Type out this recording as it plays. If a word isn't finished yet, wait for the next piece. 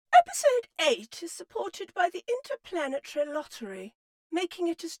Episode 8 is supported by the Interplanetary Lottery, making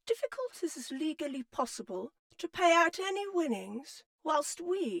it as difficult as is legally possible to pay out any winnings, whilst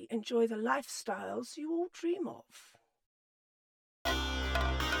we enjoy the lifestyles you all dream of.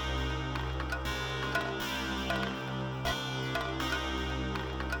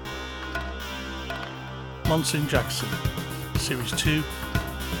 Monsoon Jackson, Series 2,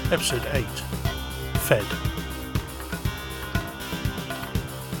 Episode 8, Fed.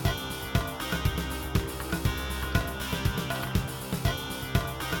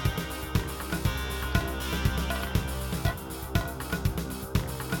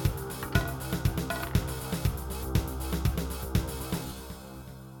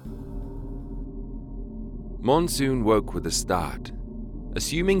 Monsoon woke with a start.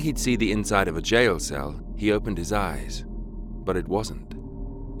 Assuming he'd see the inside of a jail cell, he opened his eyes. But it wasn't.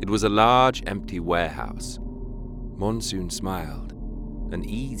 It was a large, empty warehouse. Monsoon smiled. An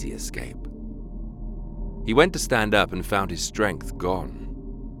easy escape. He went to stand up and found his strength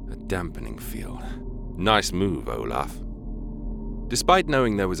gone. A dampening field. Nice move, Olaf. Despite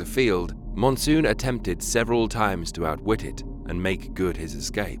knowing there was a field, Monsoon attempted several times to outwit it and make good his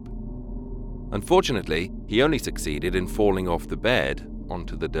escape. Unfortunately, he only succeeded in falling off the bed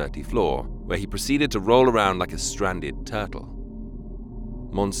onto the dirty floor, where he proceeded to roll around like a stranded turtle.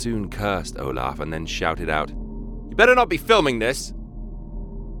 Monsoon cursed Olaf and then shouted out, "You better not be filming this!"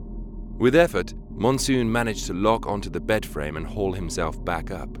 With effort, Monsoon managed to lock onto the bed frame and haul himself back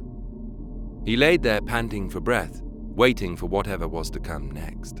up. He laid there panting for breath, waiting for whatever was to come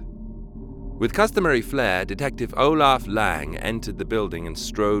next. With customary flair, Detective Olaf Lang entered the building and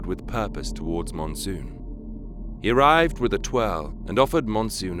strode with purpose towards Monsoon. He arrived with a twirl and offered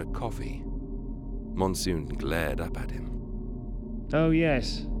Monsoon a coffee. Monsoon glared up at him. "Oh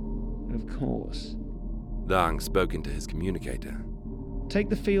yes, of course." Lang spoke into his communicator. "Take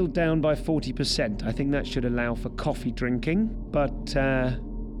the field down by 40%. I think that should allow for coffee drinking, but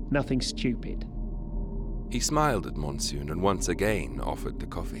nothing stupid." He smiled at Monsoon and once again offered the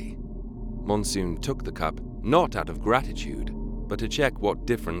coffee. Monsoon took the cup, not out of gratitude, but to check what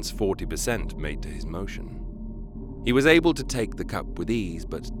difference 40% made to his motion. He was able to take the cup with ease,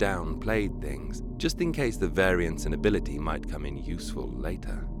 but downplayed things, just in case the variance in ability might come in useful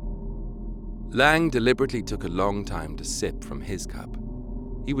later. Lang deliberately took a long time to sip from his cup.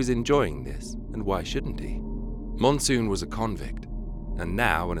 He was enjoying this, and why shouldn't he? Monsoon was a convict, and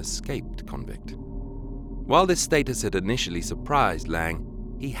now an escaped convict. While this status had initially surprised Lang,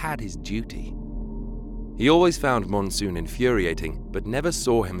 he had his duty. He always found Monsoon infuriating, but never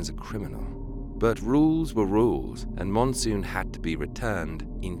saw him as a criminal. But rules were rules, and Monsoon had to be returned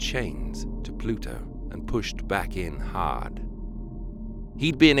in chains to Pluto and pushed back in hard.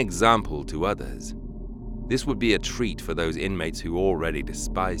 He'd be an example to others. This would be a treat for those inmates who already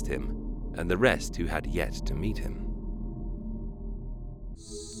despised him, and the rest who had yet to meet him.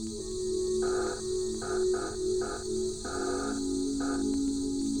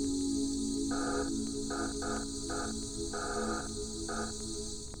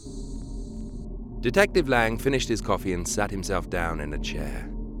 Detective Lang finished his coffee and sat himself down in a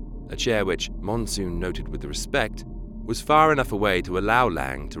chair which, Monsoon noted with respect, was far enough away to allow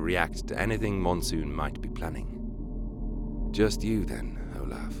Lang to react to anything Monsoon might be planning. "Just you then,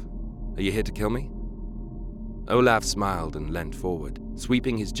 Olaf. Are you here to kill me?" Olaf smiled and leant forward,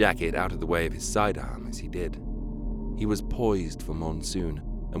 sweeping his jacket out of the way of his sidearm as he did. He was poised for Monsoon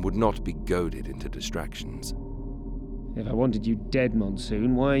and would not be goaded into distractions. "If I wanted you dead,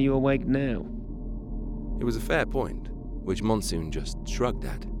 Monsoon, why are you awake now?" It was a fair point, which Monsoon just shrugged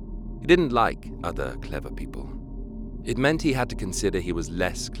at. He didn't like other clever people. It meant he had to consider he was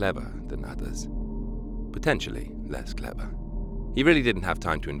less clever than others. Potentially less clever. He really didn't have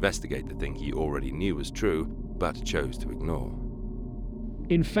time to investigate the thing he already knew was true, but chose to ignore.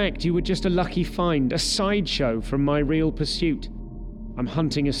 "In fact, you were just a lucky find, a sideshow from my real pursuit. I'm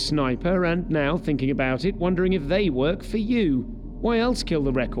hunting a sniper and now, thinking about it, wondering if they work for you. Why else kill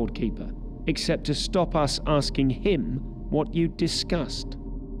the record keeper? Except to stop us asking him what you discussed."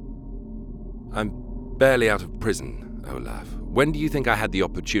 "I'm barely out of prison, Olaf. When do you think I had the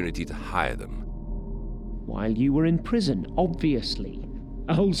opportunity to hire them?" "While you were in prison, obviously.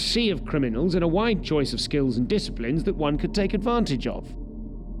 A whole sea of criminals and a wide choice of skills and disciplines that one could take advantage of."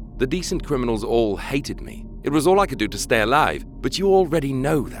 "The decent criminals all hated me. It was all I could do to stay alive, but you already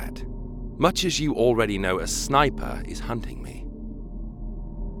know that. Much as you already know a sniper is hunting me."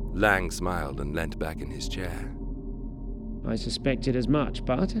 Lang smiled and leant back in his chair. "I suspected as much,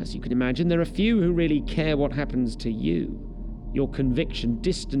 but, as you can imagine, there are few who really care what happens to you. Your conviction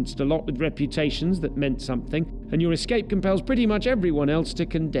distanced a lot with reputations that meant something, and your escape compels pretty much everyone else to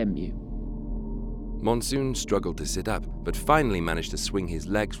condemn you. Monsoon struggled to sit up, but finally managed to swing his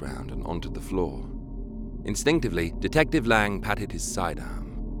legs round and onto the floor. Instinctively, Detective Lang patted his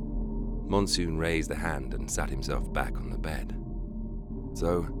sidearm. Monsoon raised a hand and sat himself back on the bed.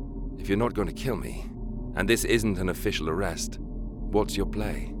 So, if you're not going to kill me, and this isn't an official arrest, what's your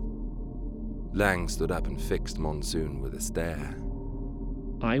play? Lang stood up and fixed Monsoon with a stare.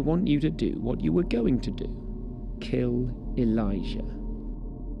 I want you to do what you were going to do. Kill Elijah.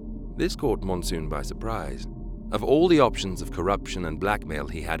 This caught Monsoon by surprise. Of all the options of corruption and blackmail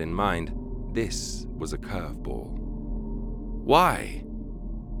he had in mind, this was a curveball. Why?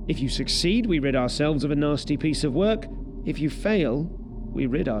 If you succeed, we rid ourselves of a nasty piece of work. If you fail, we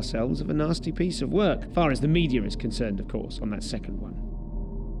rid ourselves of a nasty piece of work. Far as the media is concerned, of course, on that second one.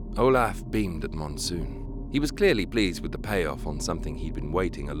 Olaf beamed at Monsoon. He was clearly pleased with the payoff on something he'd been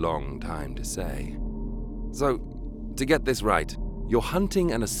waiting a long time to say. So, to get this right, you're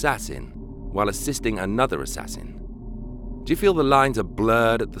hunting an assassin while assisting another assassin. Do you feel the lines are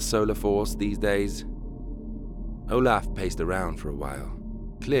blurred at the Solar Force these days? Olaf paced around for a while,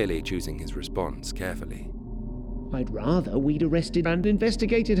 clearly choosing his response carefully. I'd rather we'd arrested and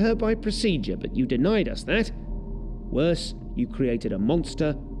investigated her by procedure, but you denied us that. Worse, you created a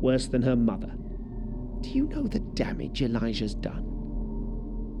monster worse than her mother. Do you know the damage Elijah's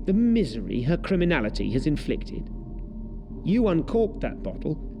done? The misery her criminality has inflicted? You uncorked that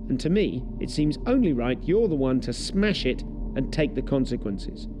bottle, and to me, it seems only right you're the one to smash it and take the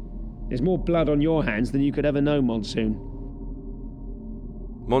consequences. There's more blood on your hands than you could ever know, Monsoon.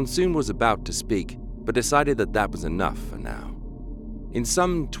 Monsoon was about to speak, but decided that was enough for now. In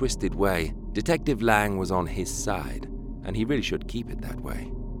some twisted way, Detective Lang was on his side, and he really should keep it that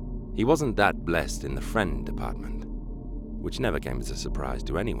way. He wasn't that blessed in the friend department, which never came as a surprise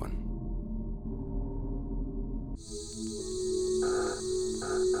to anyone.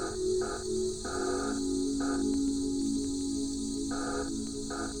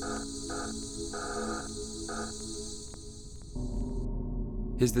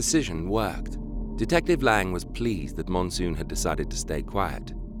 His decision worked. Detective Lang was pleased that Monsoon had decided to stay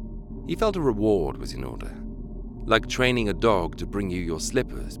quiet. He felt a reward was in order. Like training a dog to bring you your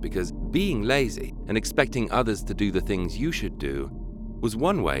slippers, because being lazy and expecting others to do the things you should do was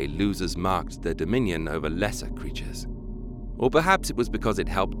one way losers marked their dominion over lesser creatures. Or perhaps it was because it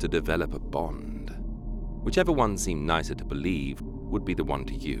helped to develop a bond. Whichever one seemed nicer to believe would be the one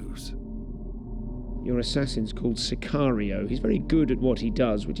to use. Your assassin's called Sicario. He's very good at what he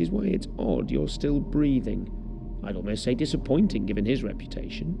does, which is why it's odd you're still breathing. I'd almost say disappointing given his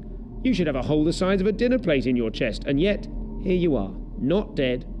reputation. You should have a hole the size of a dinner plate in your chest, and yet, here you are, not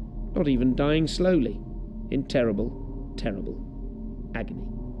dead, not even dying slowly, in terrible, terrible agony.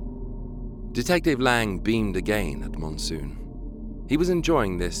 Detective Lang beamed again at Monsoon. He was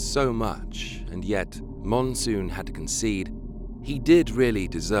enjoying this so much, and yet Monsoon had to concede he did really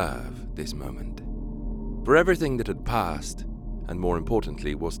deserve this moment. For everything that had passed, and more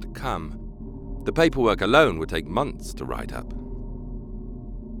importantly was to come, the paperwork alone would take months to write up.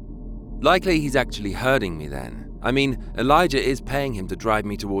 Likely he's actually hurting me then. I mean, Elijah is paying him to drive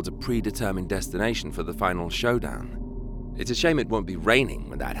me towards a predetermined destination for the final showdown. It's a shame it won't be raining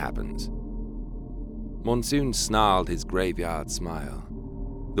when that happens. Monsoon snarled his graveyard smile.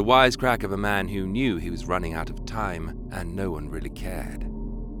 The wisecrack of a man who knew he was running out of time and no one really cared.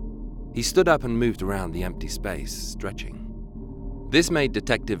 He stood up and moved around the empty space, stretching. This made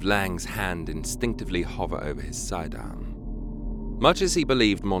Detective Lang's hand instinctively hover over his sidearm. Much as he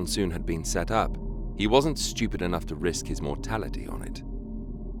believed Monsoon had been set up, he wasn't stupid enough to risk his mortality on it.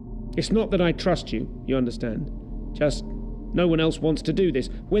 It's not that I trust you, you understand. Just no one else wants to do this.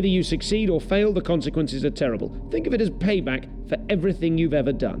 Whether you succeed or fail, the consequences are terrible. Think of it as payback for everything you've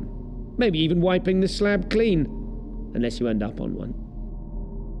ever done. Maybe even wiping the slab clean, unless you end up on one.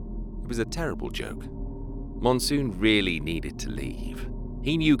 It was a terrible joke. Monsoon really needed to leave.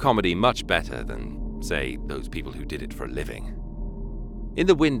 He knew comedy much better than, say, those people who did it for a living. In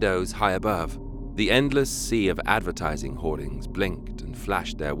the windows high above, the endless sea of advertising hoardings blinked and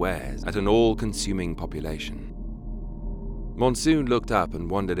flashed their wares at an all-consuming population. Monsoon looked up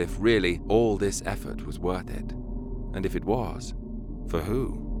and wondered if really all this effort was worth it. And if it was, for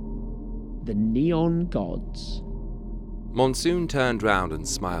who? The neon gods. Monsoon turned round and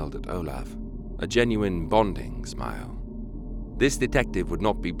smiled at Olaf, a genuine bonding smile. This detective would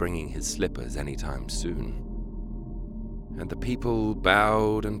not be bringing his slippers anytime soon. And the people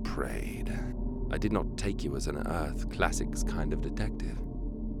bowed and prayed. I did not take you as an Earth Classics kind of detective.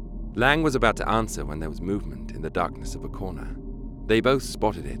 Lang was about to answer when there was movement in the darkness of a corner. They both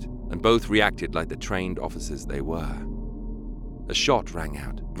spotted it, and both reacted like the trained officers they were. A shot rang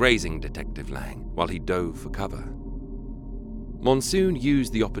out, grazing Detective Lang while he dove for cover. Monsoon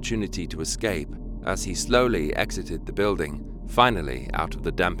used the opportunity to escape as he slowly exited the building, finally out of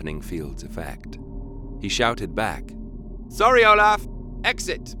the dampening field's effect. He shouted back, "Sorry, Olaf!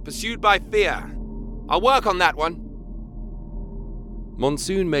 Exit, pursued by fear. I'll work on that one."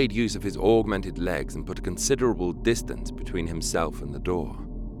 Monsoon made use of his augmented legs and put a considerable distance between himself and the door.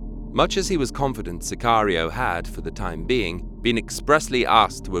 Much as he was confident Sicario had, for the time being, been expressly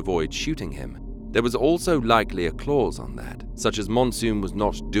asked to avoid shooting him, there was also likely a clause on that, such as Monsoon was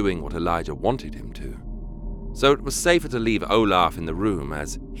not doing what Elijah wanted him to. So it was safer to leave Olaf in the room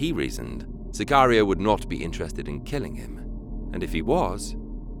as, he reasoned, Sicario would not be interested in killing him. And if he was,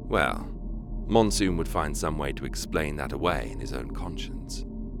 well, Monsoon would find some way to explain that away in his own conscience.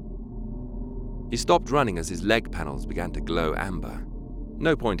 He stopped running as his leg panels began to glow amber.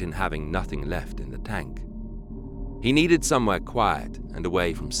 No point in having nothing left in the tank. He needed somewhere quiet and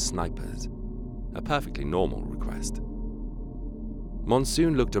away from snipers. A perfectly normal request.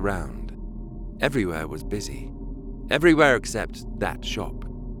 Monsoon looked around. Everywhere was busy. Everywhere except that shop.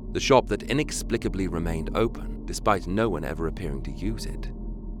 The shop that inexplicably remained open despite no one ever appearing to use it.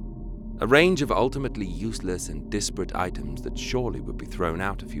 A range of ultimately useless and disparate items that surely would be thrown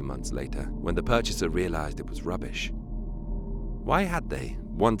out a few months later when the purchaser realized it was rubbish. Why had they,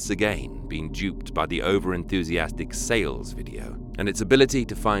 once again, been duped by the over-enthusiastic sales video and its ability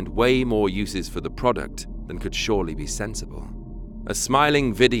to find way more uses for the product than could surely be sensible? A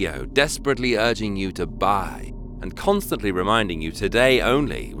smiling video desperately urging you to buy and constantly reminding you today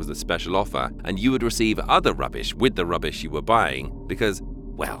only was the special offer and you would receive other rubbish with the rubbish you were buying because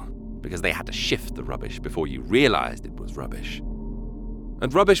they had to shift the rubbish before you realized it was rubbish.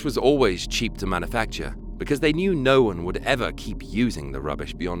 And rubbish was always cheap to manufacture because they knew no one would ever keep using the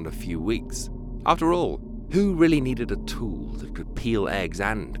rubbish beyond a few weeks. After all, who really needed a tool that could peel eggs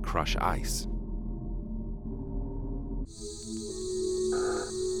and crush ice?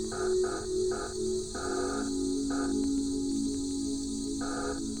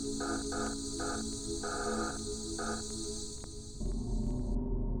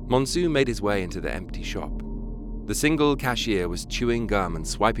 Monsoon made his way into the empty shop. The single cashier was chewing gum and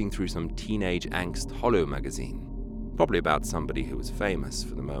swiping through some teenage angst Hollow magazine, probably about somebody who was famous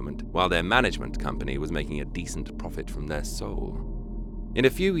for the moment, while their management company was making a decent profit from their soul. In a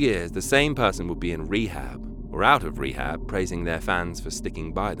few years, the same person would be in rehab, or out of rehab, praising their fans for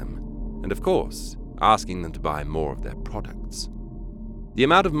sticking by them, and of course, asking them to buy more of their products. The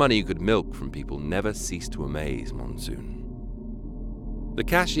amount of money you could milk from people never ceased to amaze Monsoon. The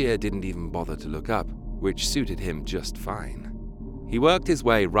cashier didn't even bother to look up, which suited him just fine. He worked his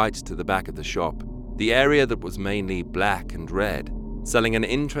way right to the back of the shop, the area that was mainly black and red, selling an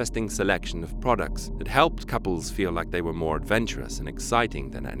interesting selection of products that helped couples feel like they were more adventurous and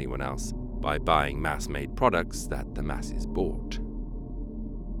exciting than anyone else by buying mass-made products that the masses bought.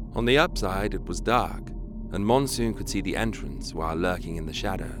 On the upside, it was dark, and Monsoon could see the entrance while lurking in the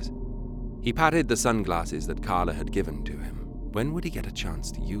shadows. He patted the sunglasses that Carla had given to him. When would he get a chance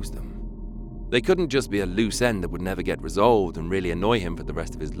to use them? They couldn't just be a loose end that would never get resolved and really annoy him for the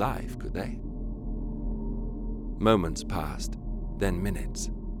rest of his life, could they? Moments passed, then minutes.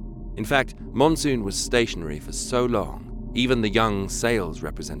 In fact, Monsoon was stationary for so long, even the young sales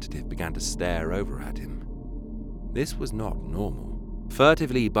representative began to stare over at him. This was not normal.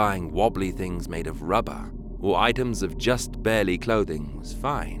 Furtively buying wobbly things made of rubber or items of just barely clothing was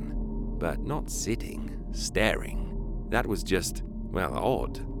fine, but not sitting, staring. That was just, well,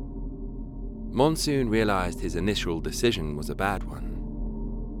 odd. Monsoon realized his initial decision was a bad one.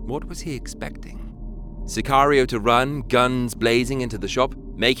 What was he expecting? Sicario to run, guns blazing into the shop,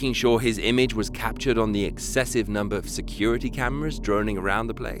 making sure his image was captured on the excessive number of security cameras droning around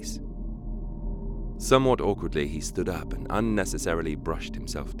the place? Somewhat awkwardly, he stood up and unnecessarily brushed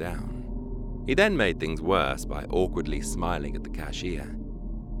himself down. He then made things worse by awkwardly smiling at the cashier.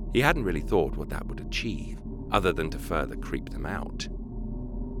 He hadn't really thought what that would achieve, other than to further creep them out.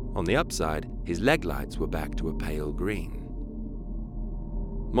 On the upside, his leg lights were back to a pale green.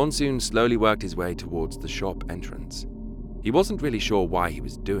 Monsoon slowly worked his way towards the shop entrance. He wasn't really sure why he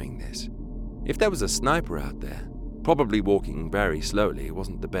was doing this. If there was a sniper out there, probably walking very slowly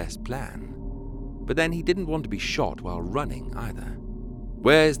wasn't the best plan. But then he didn't want to be shot while running either.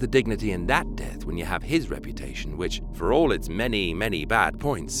 Where's the dignity in that death when you have his reputation, which, for all its many, many bad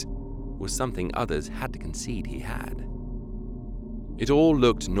points, was something others had to concede he had? It all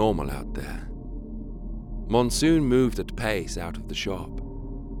looked normal out there. Monsoon moved at pace out of the shop.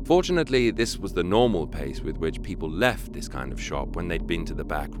 Fortunately, this was the normal pace with which people left this kind of shop when they'd been to the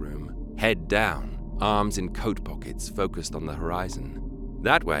back room, head down, arms in coat pockets focused on the horizon.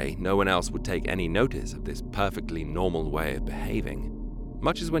 That way, no one else would take any notice of this perfectly normal way of behaving,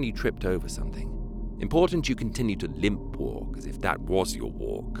 much as when you tripped over something. Important you continue to limp walk as if that was your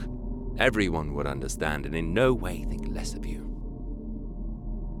walk. Everyone would understand and in no way think less of you.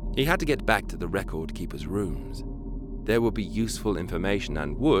 He had to get back to the record keeper's rooms. There would be useful information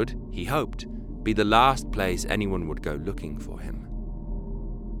and would, he hoped, be the last place anyone would go looking for him.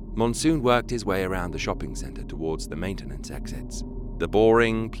 Monsoon worked his way around the shopping centre towards the maintenance exits. The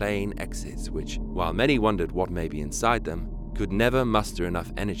boring, plain exits which, while many wondered what may be inside them, could never muster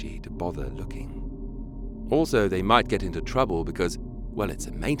enough energy to bother looking. Also, they might get into trouble because, well, it's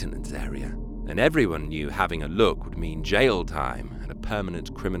a maintenance area, and everyone knew having a look would mean jail time and a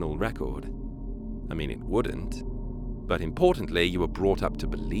permanent criminal record. I mean, it wouldn't, but importantly, you were brought up to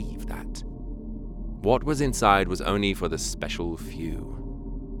believe that. What was inside was only for the special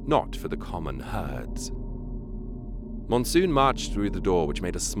few, not for the common herds. Monsoon marched through the door, which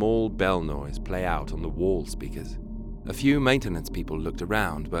made a small bell noise play out on the wall speakers. A few maintenance people looked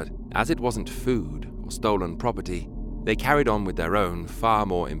around, but as it wasn't food or stolen property, they carried on with their own, far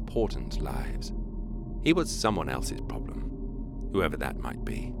more important lives. He was someone else's problem, whoever that might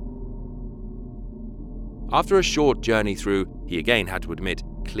be. After a short journey through, he again had to admit,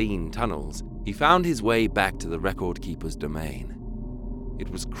 clean tunnels, he found his way back to the record keeper's domain. It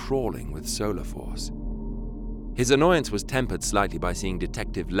was crawling with solar force. His annoyance was tempered slightly by seeing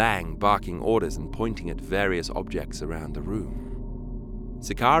Detective Lang barking orders and pointing at various objects around the room.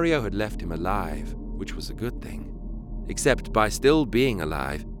 Sicario had left him alive, which was a good thing. Except by still being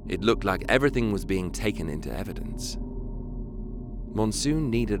alive, it looked like everything was being taken into evidence. Monsoon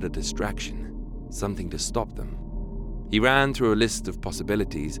needed a distraction, something to stop them. He ran through a list of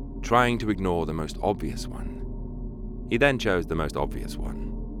possibilities, trying to ignore the most obvious one. He then chose the most obvious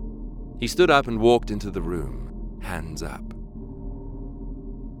one. He stood up and walked into the room, hands up.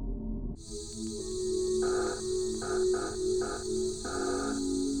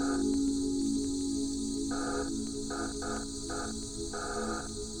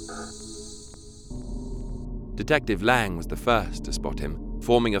 Detective Lang was the first to spot him,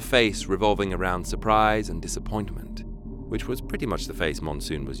 forming a face revolving around surprise and disappointment, which was pretty much the face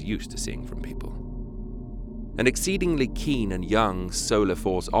Monsoon was used to seeing from people. An exceedingly keen and young Solar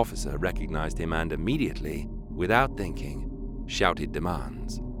Force officer recognized him and immediately, without thinking, shouted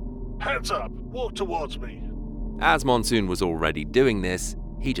demands. Hands up! Walk towards me! As Monsoon was already doing this,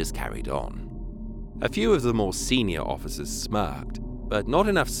 he just carried on. A few of the more senior officers smirked, but not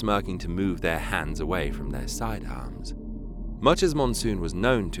enough smirking to move their hands away from their sidearms. Much as Monsoon was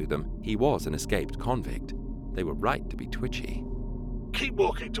known to them, he was an escaped convict. They were right to be twitchy. Keep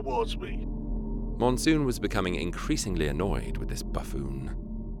walking towards me! Monsoon was becoming increasingly annoyed with this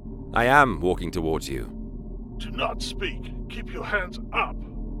buffoon. I am walking towards you. Do not speak. Keep your hands up.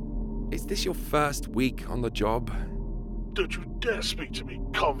 Is this your first week on the job? Don't you dare speak to me,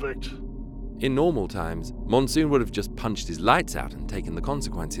 convict. In normal times, Monsoon would have just punched his lights out and taken the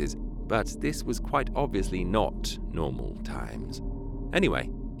consequences, but this was quite obviously not normal times. Anyway,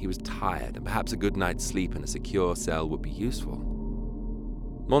 he was tired and perhaps a good night's sleep in a secure cell would be useful.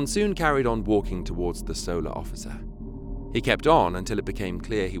 Monsoon carried on walking towards the solar officer. He kept on until it became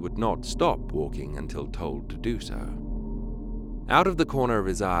clear he would not stop walking until told to do so. Out of the corner of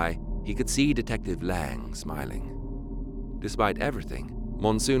his eye, he could see Detective Lang smiling. Despite everything,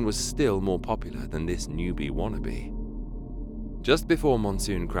 Monsoon was still more popular than this newbie wannabe. Just before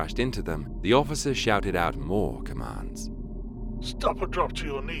Monsoon crashed into them, the officer shouted out more commands. Stop and drop to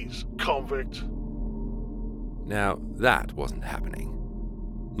your knees, convict. Now, that wasn't happening.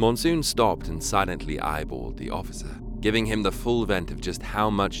 Monsoon stopped and silently eyeballed the officer, giving him the full vent of just how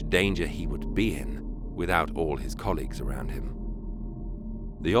much danger he would be in without all his colleagues around him.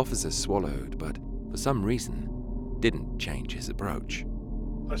 The officer swallowed, but for some reason, didn't change his approach.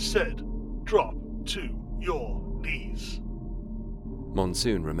 I said, drop to your knees.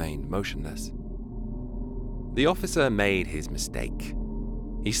 Monsoon remained motionless. The officer made his mistake.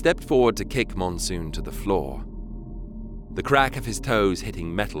 He stepped forward to kick Monsoon to the floor. The crack of his toes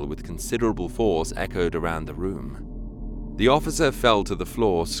hitting metal with considerable force echoed around the room. The officer fell to the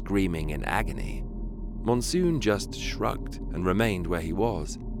floor, screaming in agony. Monsoon just shrugged and remained where he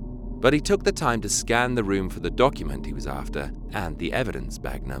was. But he took the time to scan the room for the document he was after and the evidence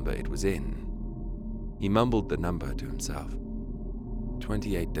bag number it was in. He mumbled the number to himself.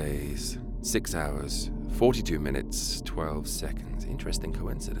 28 days, 6 hours, 42 minutes, 12 seconds. Interesting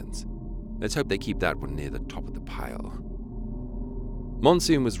coincidence. Let's hope they keep that one near the top of the pile.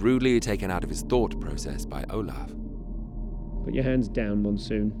 Monsoon was rudely taken out of his thought process by Olaf. Put your hands down,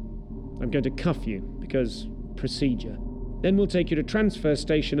 Monsoon. I'm going to cuff you, because procedure. Then we'll take you to transfer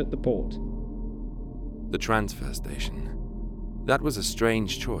station at the port. The transfer station. That was a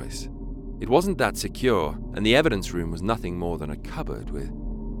strange choice. It wasn't that secure, and the evidence room was nothing more than a cupboard with...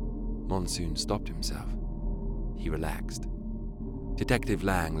 Monsoon stopped himself. He relaxed. Detective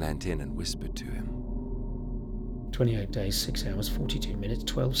Lang leant in and whispered to him. 28 days, 6 hours, 42 minutes,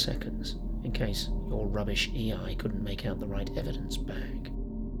 12 seconds, in case your rubbish EI couldn't make out the right evidence bag.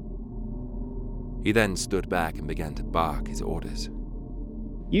 He then stood back and began to bark his orders.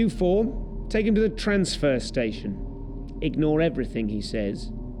 You four, take him to the transfer station. Ignore everything he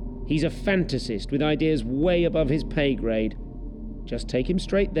says. He's a fantasist with ideas way above his pay grade. Just take him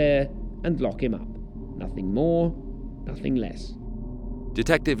straight there and lock him up. Nothing more, nothing less.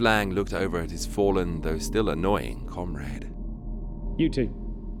 Detective Lang looked over at his fallen, though still annoying, comrade. You two,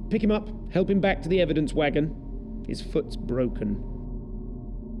 pick him up, help him back to the evidence wagon. His foot's broken.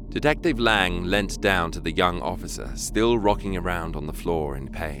 Detective Lang leant down to the young officer, still rocking around on the floor in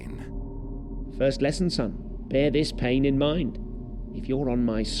pain. First lesson, son. Bear this pain in mind. If you're on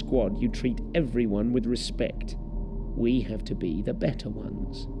my squad, you treat everyone with respect. We have to be the better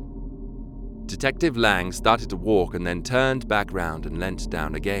ones. Detective Lang started to walk and then turned back round and leant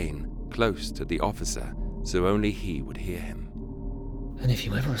down again, close to the officer, so only he would hear him. And if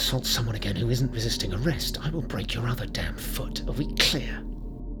you ever assault someone again who isn't resisting arrest, I will break your other damn foot. Are we clear?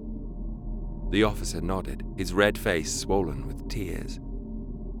 The officer nodded, his red face swollen with tears.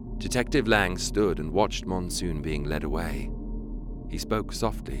 Detective Lang stood and watched Monsoon being led away. He spoke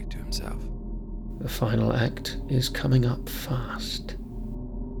softly to himself. The final act is coming up fast.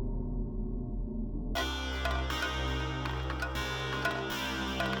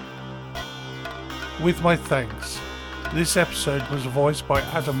 With my thanks. This episode was voiced by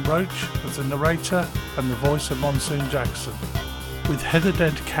Adam Roach as the narrator and the voice of Monsoon Jackson, with Heather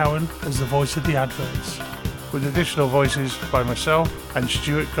Dent Cowan as the voice of the adverts, with additional voices by myself and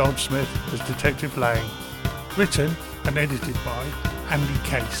Stuart Goldsmith as Detective Lang. Written and edited by Andy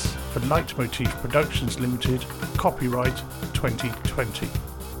Case for Leitmotif Productions Limited, copyright 2020.